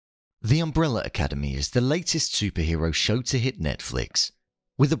The Umbrella Academy is the latest superhero show to hit Netflix.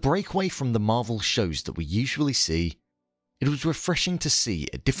 With a breakaway from the Marvel shows that we usually see, it was refreshing to see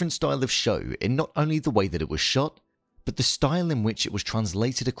a different style of show in not only the way that it was shot, but the style in which it was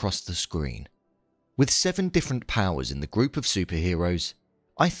translated across the screen. With 7 different powers in the group of superheroes,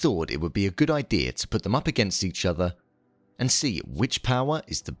 I thought it would be a good idea to put them up against each other and see which power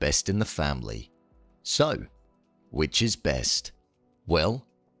is the best in the family. So, which is best? Well,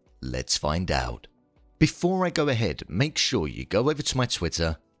 let's find out. Before I go ahead, make sure you go over to my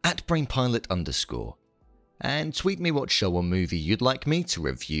Twitter @BrainPilot_ and tweet me what show or movie you'd like me to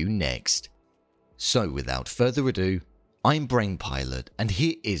review next. So without further ado, I'm BrainPilot and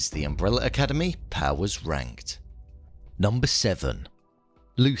here is the Umbrella Academy Powers Ranked. Number 7.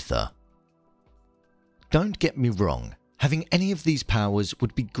 Luthor. Don't get me wrong, having any of these powers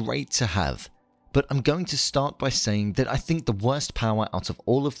would be great to have, but I'm going to start by saying that I think the worst power out of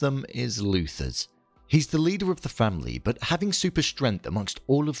all of them is Luthor's. He's the leader of the family, but having super strength amongst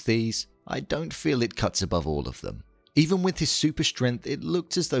all of these, I don't feel it cuts above all of them. Even with his super strength, it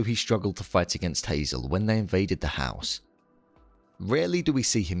looked as though he struggled to fight against Hazel when they invaded the house. Rarely do we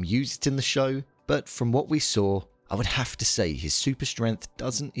see him use it in the show, but from what we saw, I would have to say his super strength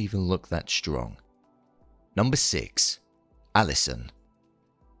doesn't even look that strong. Number 6. Allison.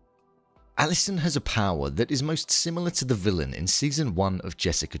 Allison has a power that is most similar to the villain in Season 1 of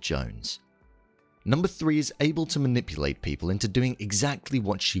Jessica Jones. Number 3 is able to manipulate people into doing exactly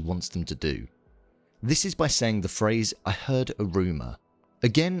what she wants them to do. This is by saying the phrase, "I heard a rumor."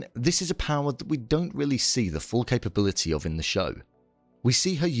 Again, this is a power that we don't really see the full capability of in the show. We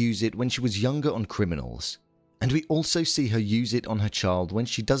see her use it when she was younger on criminals, and we also see her use it on her child when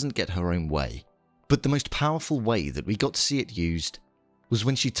she doesn't get her own way. But the most powerful way that we got to see it used was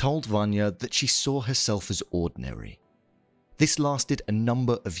when she told Vanya that she saw herself as ordinary. This lasted a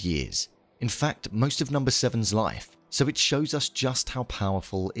number of years, in fact most of Number 7's life, so it shows us just how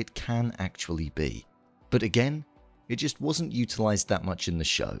powerful it can actually be. But again, it just wasn't utilized that much in the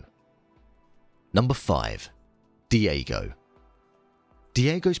show. Number 5. Diego.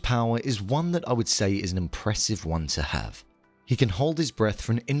 Diego's power is one that I would say is an impressive one to have. He can hold his breath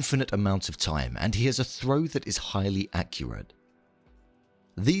for an infinite amount of time, and he has a throw that is highly accurate.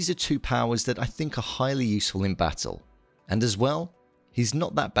 These are 2 powers that I think are highly useful in battle, and as well, he's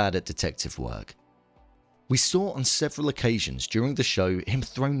not that bad at detective work. We saw on several occasions during the show him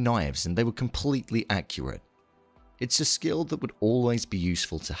throw knives and they were completely accurate. It's a skill that would always be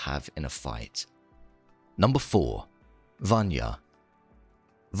useful to have in a fight. Number 4. Vanya.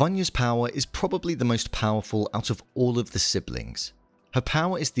 Vanya's power is probably the most powerful out of all of the siblings. Her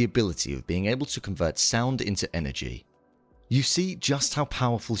power is the ability of being able to convert sound into energy. You see just how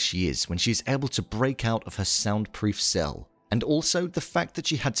powerful she is when she is able to break out of her soundproof cell, and also the fact that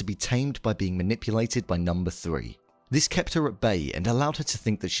she had to be tamed by being manipulated by Number 3. This kept her at bay and allowed her to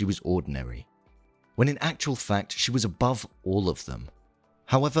think that she was ordinary, when in actual fact she was above all of them.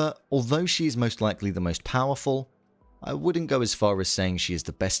 However, although she is most likely the most powerful, I wouldn't go as far as saying she is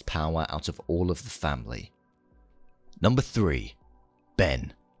the best power out of all of the family. Number 3.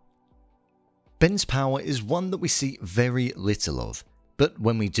 Ben. Ben's power is one that we see very little of, but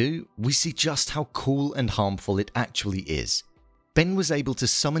when we do, we see just how cool and harmful it actually is. Ben was able to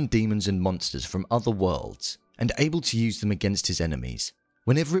summon demons and monsters from other worlds, and able to use them against his enemies.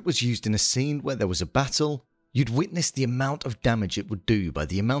 Whenever it was used in a scene where there was a battle, you'd witness the amount of damage it would do by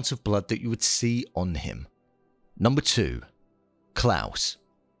the amount of blood that you would see on him. Number 2. Klaus.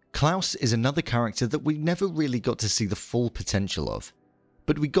 Klaus is another character that we never really got to see the full potential of,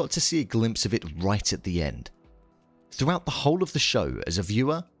 but we got to see a glimpse of it right at the end. Throughout the whole of the show, as a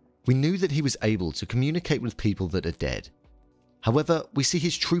viewer, we knew that he was able to communicate with people that are dead. However, we see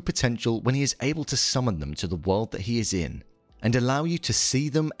his true potential when he is able to summon them to the world that he is in, and allow you to see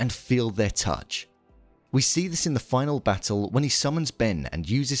them and feel their touch. We see this in the final battle when he summons Ben and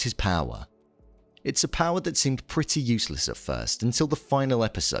uses his power. It's a power that seemed pretty useless at first until the final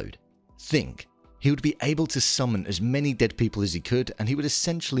episode. Think, he would be able to summon as many dead people as he could and he would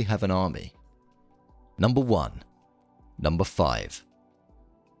essentially have an army. Number 1. Number 5.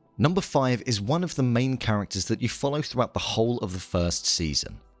 Number 5 is one of the main characters that you follow throughout the whole of the first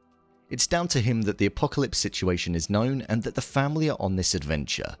season. It's down to him that the apocalypse situation is known and that the family are on this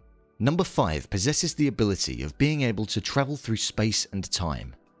adventure. Number 5 possesses the ability of being able to travel through space and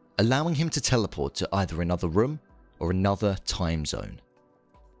time, allowing him to teleport to either another room or another time zone.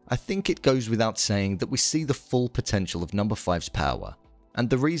 I think it goes without saying that we see the full potential of Number 5's power, and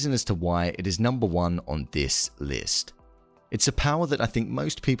the reason as to why it is number 1 on this list. It's a power that I think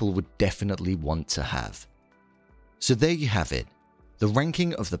most people would definitely want to have. So there you have it, the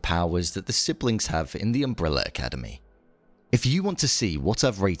ranking of the powers that the siblings have in the Umbrella Academy. If you want to see what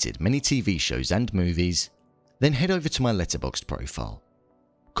I've rated many TV shows and movies, then head over to my Letterboxd profile.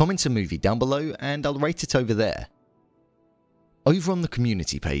 Comment a movie down below and I'll rate it over there. Over on the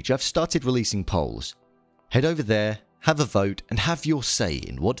community page, I've started releasing polls. Head over there, have a vote, and have your say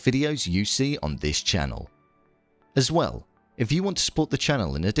in what videos you see on this channel. As well, if you want to support the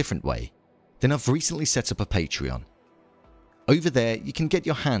channel in a different way, then I've recently set up a Patreon. Over there, you can get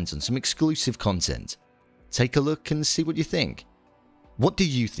your hands on some exclusive content. Take a look and see what you think. What do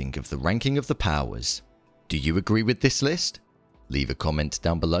you think of the ranking of the powers? Do you agree with this list? Leave a comment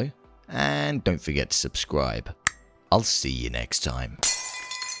down below, and don't forget to subscribe. I'll see you next time.